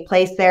needs to take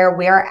place there.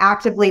 We are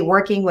actively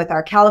working with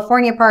our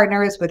California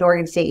partners, with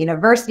Oregon State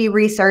University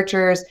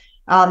researchers,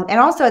 and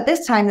also at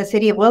this time, the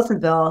city of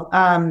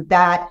Wilsonville,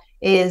 that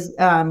is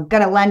going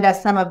to lend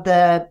us some of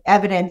the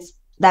evidence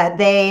that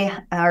they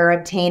are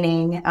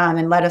obtaining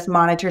and let us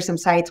monitor some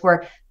sites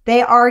where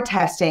they are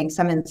testing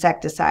some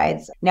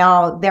insecticides.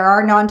 Now, there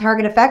are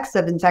non-target effects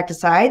of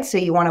insecticides, so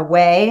you want to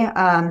weigh,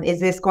 is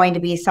this going to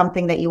be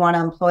something that you want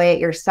to employ at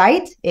your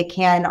site? It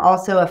can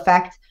also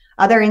affect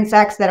other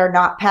insects that are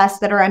not pests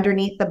that are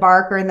underneath the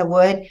bark or in the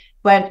wood.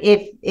 But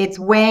if it's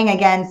weighing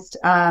against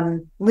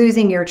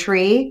losing your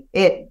tree,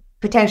 it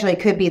potentially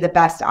could be the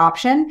best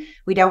option.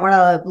 We don't want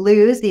to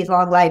lose these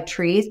long-lived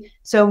trees.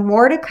 So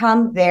more to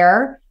come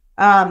there.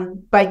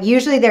 But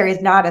usually there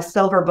is not a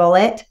silver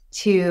bullet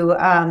to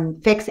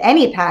fix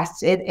any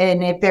pests.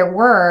 And if there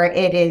were,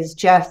 it is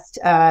just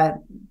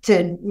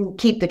to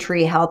keep the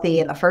tree healthy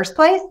in the first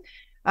place.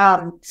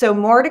 So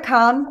more to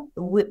come.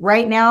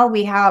 Right now,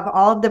 we have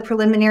all of the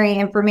preliminary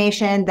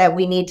information that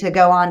we need to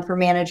go on for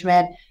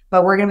management,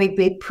 but we're going to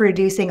be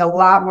producing a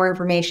lot more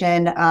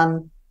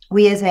information.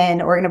 We, as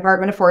in Oregon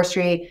Department of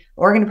Forestry,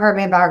 Oregon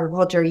Department of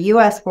Agriculture,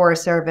 U.S.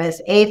 Forest Service,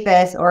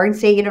 APHIS, Oregon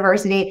State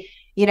University,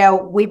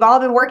 we've all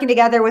been working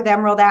together with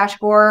Emerald Ash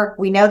Borer.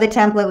 We know the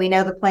template, we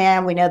know the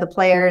plan, we know the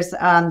players.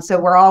 So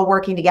we're all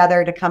working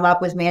together to come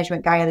up with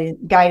management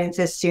guidance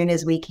as soon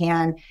as we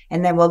can.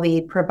 And then we'll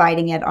be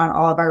providing it on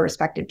all of our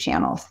respective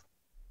channels.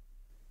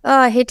 Oh,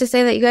 I hate to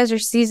say that you guys are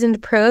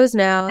seasoned pros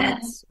now.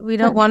 We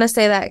don't want to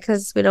say that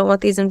because we don't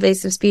want these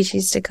invasive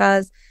species to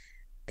cause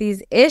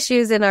these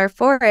issues in our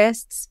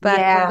forests. But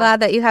I'm glad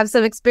that you have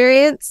some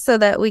experience so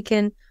that we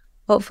can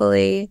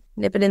hopefully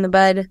nip it in the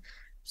bud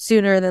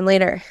sooner than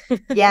later.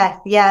 Yes.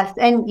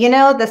 And,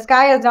 the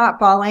sky is not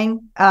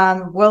falling.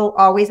 We'll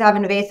always have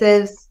new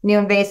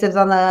invasives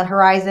on the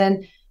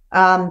horizon.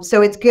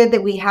 So it's good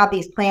that we have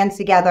these plans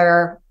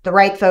together. The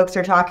right folks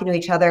are talking to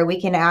each other. We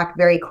can act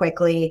very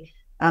quickly.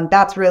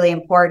 That's really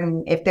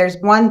important. If there's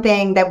one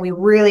thing that we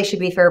really should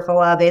be fearful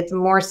of, it's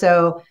more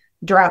so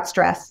drought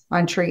stress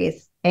on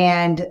trees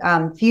and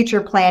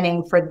future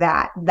planning for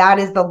that. That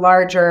is the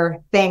larger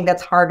thing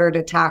that's harder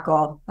to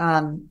tackle.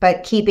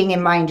 But keeping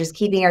in mind, just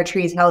keeping our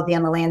trees healthy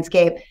on the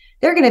landscape,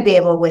 they're going to be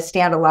able to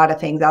withstand a lot of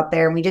things out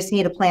there. And we just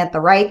need to plant the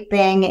right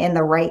thing in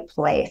the right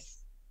place.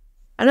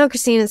 I know,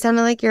 Christine, it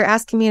sounded like you're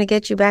asking me to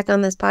get you back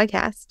on this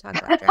podcast to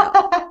talk about drought.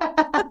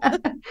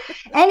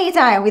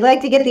 Anytime. We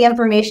like to get the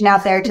information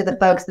out there to the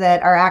folks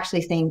that are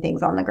actually seeing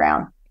things on the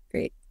ground.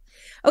 Great.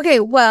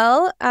 Okay,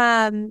 well,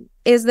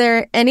 is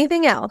there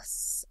anything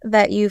else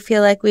that you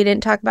feel like we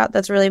didn't talk about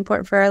that's really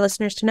important for our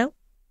listeners to know?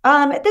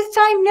 At this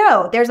time,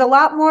 no. There's a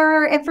lot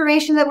more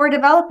information that we're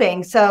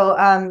developing.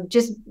 So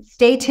just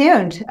stay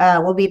tuned.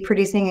 We'll be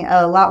producing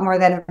a lot more of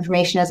that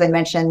information, as I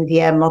mentioned,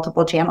 via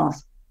multiple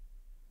channels.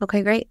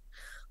 Okay, great.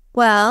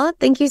 Well,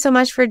 thank you so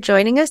much for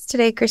joining us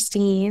today,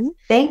 Christine.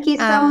 Thank you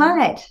so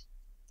much.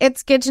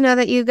 It's good to know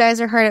that you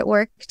guys are hard at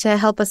work to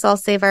help us all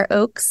save our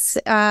oaks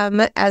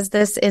as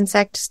this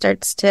insect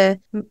starts to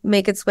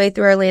make its way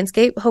through our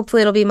landscape.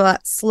 Hopefully it'll be a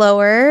lot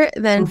slower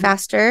than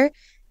faster.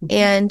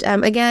 And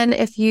again,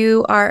 if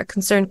you are a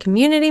concerned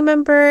community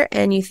member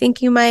and you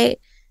think you might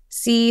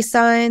see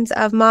signs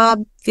of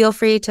mob, feel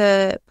free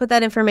to put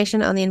that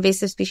information on the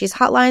invasive species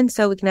hotline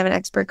so we can have an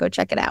expert go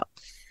check it out.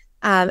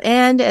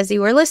 And as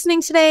you were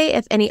listening today,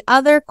 if any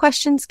other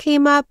questions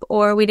came up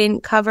or we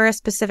didn't cover a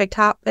specific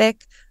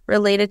topic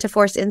related to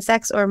forest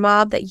insects or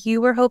mob that you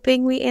were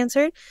hoping we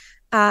answered,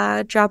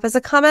 drop us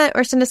a comment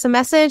or send us a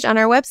message on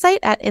our website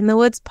at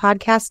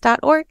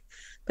inthewoodspodcast.org.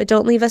 But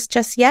don't leave us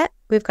just yet.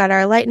 We've got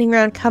our lightning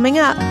round coming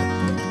up.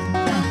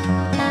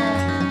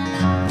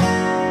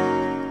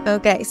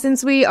 Okay,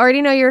 since we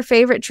already know your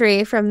favorite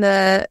tree from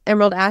the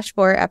Emerald Ash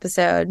Borer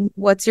episode,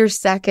 what's your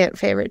second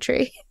favorite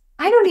tree?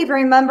 I don't even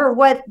remember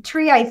what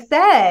tree I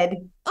said.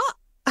 Oh.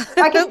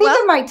 I can think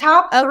of my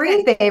top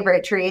three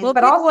favorite trees, well,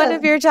 but pick also one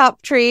of your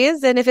top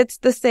trees, and if it's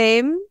the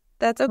same,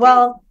 that's okay.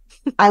 Well,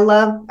 I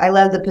love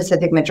the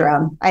Pacific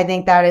Madrone. I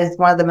think that is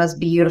one of the most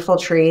beautiful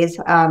trees.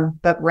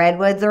 But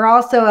redwoods are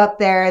also up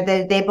there.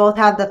 They both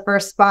have the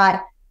first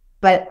spot,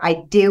 but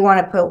I do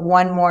want to put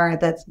one more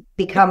that's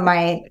become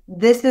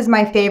this is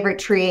my favorite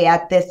tree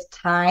at this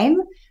time.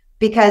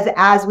 Because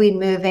as we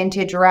move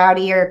into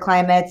droughtier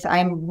climates,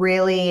 I'm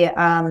really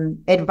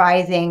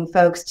advising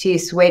folks to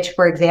switch,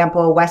 for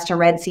example, Western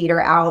red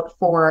cedar out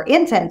for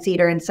incense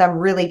cedar in some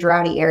really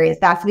droughty areas.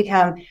 That's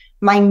become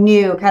my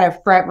new kind of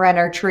front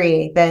runner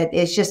tree that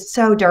is just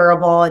so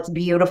durable. It's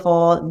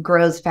beautiful,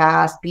 grows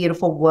fast,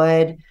 beautiful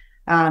wood.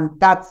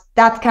 That's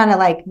kind of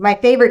like my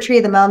favorite tree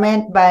at the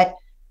moment, but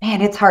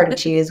man, it's hard to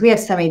choose. We have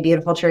so many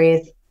beautiful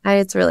trees.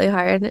 It's really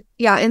hard.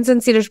 Yeah,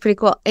 incense cedar is pretty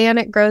cool. And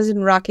it grows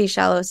in rocky,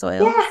 shallow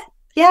soil.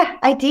 Yeah,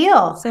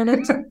 ideal. So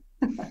nice.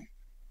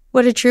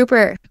 What a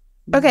trooper.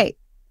 Okay.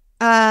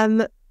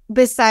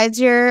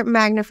 Besides your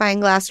magnifying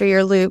glass or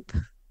your loop,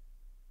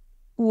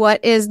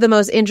 what is the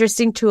most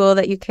interesting tool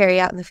that you carry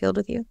out in the field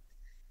with you?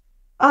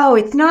 Oh,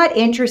 it's not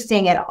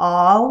interesting at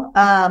all.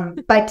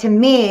 But to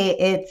me,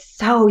 it's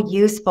so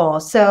useful.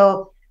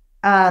 So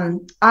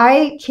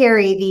I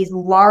carry these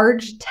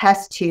large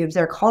test tubes.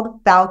 They're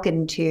called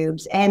falcon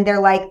tubes, and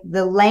they're like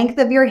the length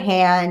of your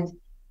hand.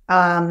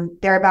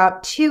 They're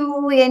about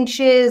 2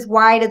 inches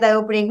wide at the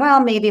opening. Well,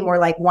 maybe more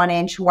like 1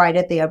 inch wide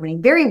at the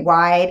opening, very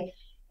wide.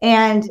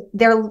 And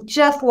they're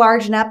just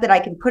large enough that I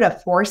can put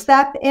a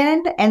forcep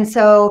in. And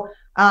so,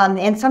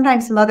 and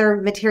sometimes some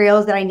other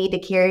materials that I need to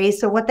carry.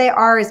 So what they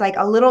are is like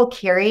a little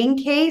carrying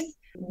case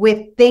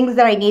with things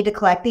that I need to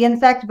collect the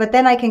insect, but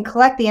then I can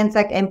collect the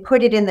insect and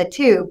put it in the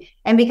tube.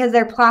 And because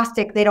they're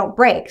plastic, they don't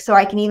break. So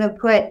I can even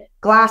put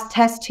glass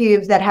test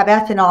tubes that have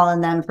ethanol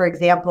in them, for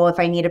example, if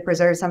I need to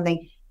preserve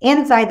something,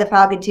 inside the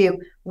falcon tube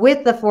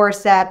with the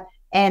forcep,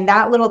 and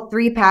that little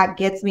 3-pack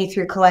gets me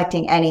through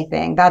collecting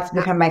anything. That's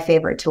become my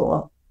favorite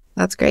tool.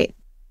 That's great.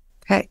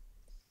 Okay.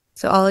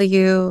 So all of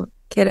you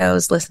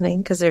kiddos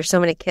listening, because there's so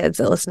many kids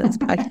that listen to this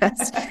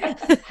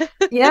podcast.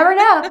 You never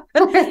know.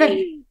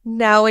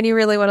 Now when you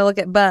really want to look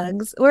at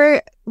bugs,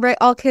 we're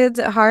all kids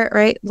at heart,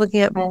 right?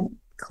 Looking at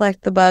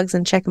collect the bugs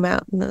and check them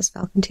out in those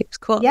falcon tubes.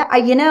 Cool. Yeah.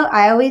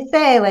 I always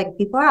say, like,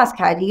 people ask,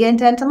 how do you get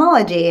into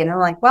entomology? And I'm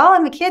like, well,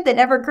 I'm a kid that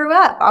never grew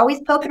up,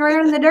 always poking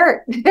around in the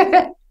dirt.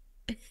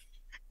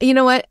 You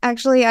know what?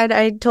 Actually,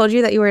 I told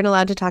you that you weren't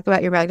allowed to talk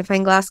about your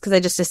magnifying glass because I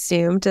just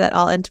assumed that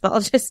all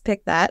entomologists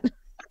pick that.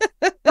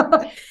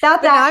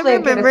 That's actually a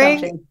good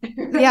assumption.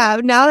 Yeah,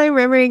 now that I'm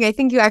remembering, I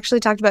think you actually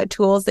talked about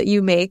tools that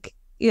you make.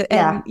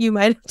 And you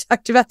might have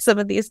talked about some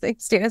of these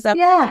things too. So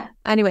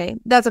anyway,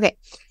 that's okay.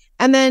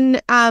 And then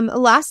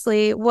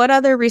lastly, what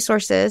other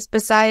resources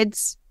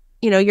besides,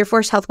 your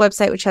Forest Health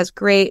website, which has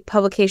great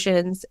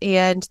publications,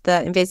 and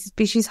the invasive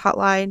species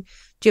hotline,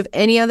 do you have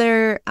any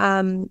other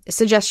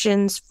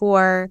suggestions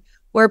for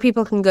where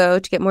people can go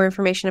to get more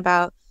information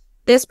about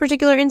this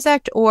particular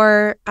insect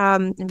or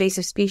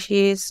invasive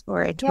species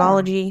or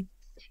entomology?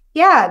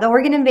 Yeah, the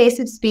Oregon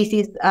Invasive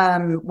Species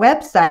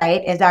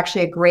website is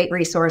actually a great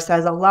resource. It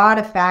has a lot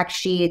of fact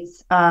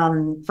sheets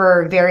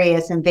for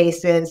various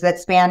invasives that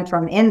span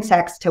from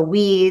insects to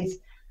weeds.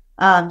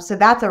 So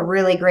that's a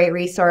really great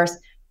resource.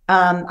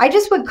 I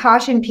just would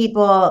caution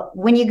people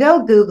when you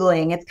go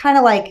Googling, it's kind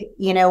of like,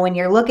 when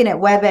you're looking at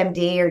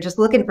WebMD or just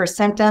looking for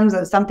symptoms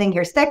of something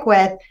you're sick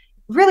with,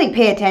 really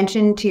pay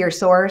attention to your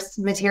source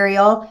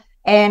material.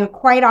 And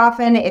quite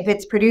often, if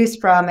it's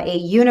produced from a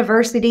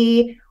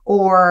university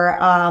or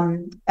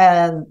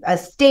a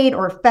state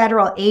or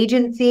federal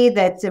agency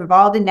that's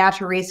involved in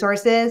natural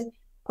resources,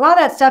 a lot of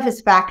that stuff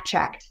is fact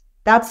checked.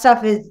 That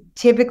stuff is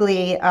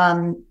typically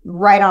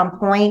right on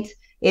point.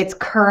 It's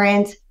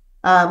current.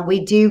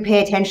 We do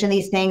pay attention to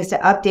these things to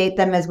update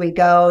them as we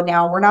go.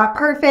 Now, we're not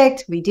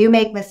perfect. We do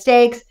make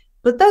mistakes,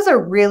 but those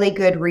are really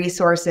good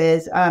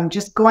resources.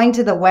 Just going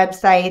to the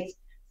websites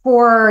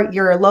for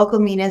your local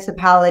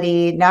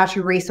municipality,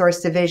 natural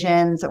resource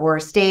divisions, or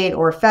state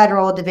or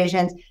federal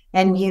divisions,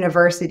 and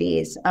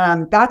universities.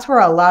 That's where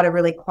a lot of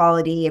really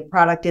quality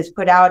product is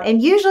put out.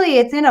 And usually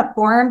it's in a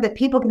form that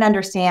people can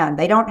understand.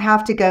 They don't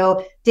have to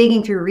go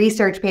digging through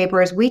research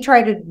papers. We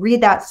try to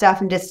read that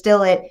stuff and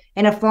distill it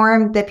in a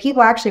form that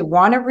people actually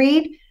want to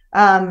read.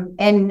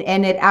 And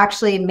it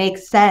actually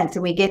makes sense.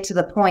 And we get to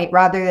the point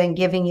rather than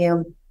giving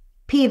you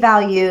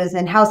p-values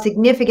and how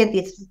significant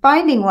this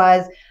finding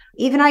was.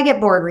 Even I get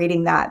bored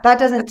reading that. That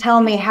doesn't tell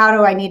me how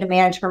do I need to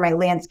manage for my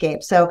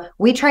landscape. So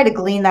we try to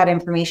glean that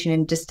information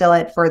and distill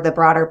it for the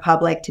broader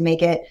public to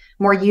make it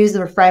more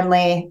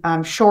user-friendly,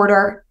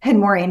 shorter, and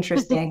more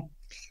interesting.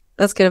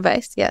 That's good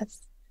advice,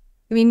 yes.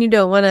 I mean, you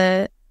don't want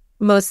to,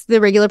 the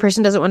regular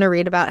person doesn't want to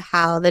read about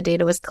how the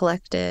data was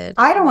collected.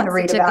 I don't want to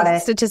read about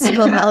it.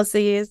 Statistical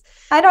analyses.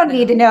 I don't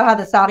need to know how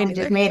the sausage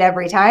is made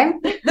every time.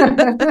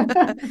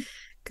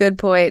 Good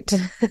point.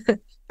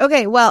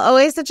 Okay, well,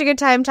 always such a good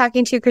time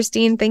talking to you,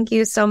 Christine. Thank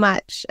you so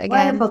much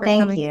again. Wonderful,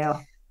 thank you.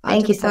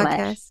 Thank you so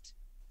much.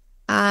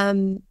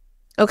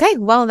 Okay,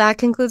 well, that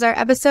concludes our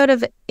episode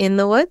of In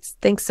the Woods.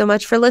 Thanks so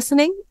much for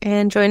listening,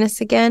 and join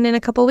us again in a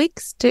couple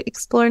weeks to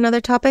explore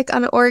another topic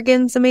on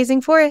Oregon's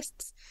amazing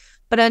forests.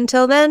 But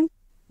until then,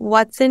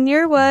 what's in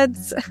your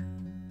woods?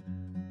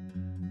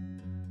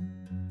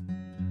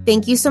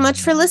 Thank you so much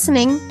for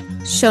listening.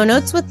 Show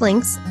notes with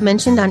links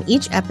mentioned on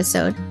each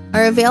episode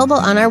are available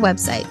on our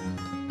website,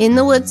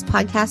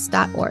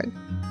 inthewoodspodcast.org.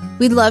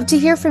 We'd love to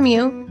hear from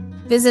you.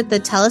 Visit the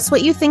Tell Us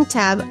What You Think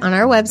tab on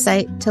our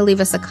website to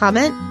leave us a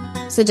comment,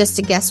 suggest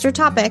a guest or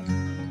topic,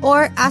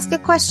 or ask a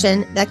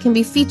question that can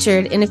be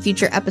featured in a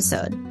future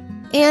episode.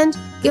 And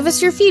give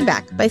us your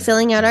feedback by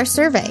filling out our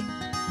survey.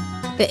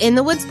 The In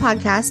the Woods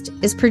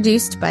podcast is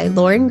produced by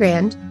Lauren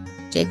Grand,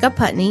 Jacob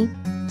Putney,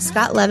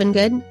 Scott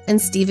Levengood,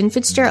 and Stephen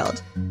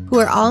Fitzgerald, who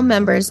are all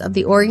members of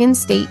the Oregon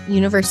State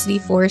University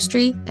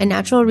Forestry and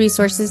Natural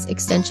Resources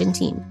Extension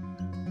team.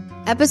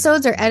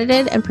 Episodes are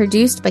edited and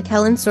produced by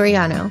Kellen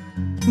Soriano.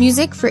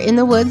 Music for In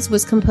the Woods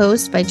was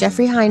composed by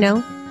Jeffrey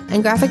Hino,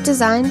 and graphic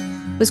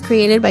design was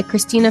created by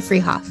Christina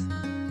Freehoff.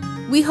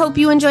 We hope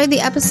you enjoyed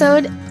the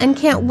episode and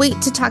can't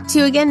wait to talk to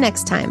you again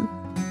next time.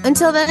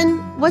 Until then,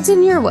 what's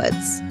in your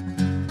woods?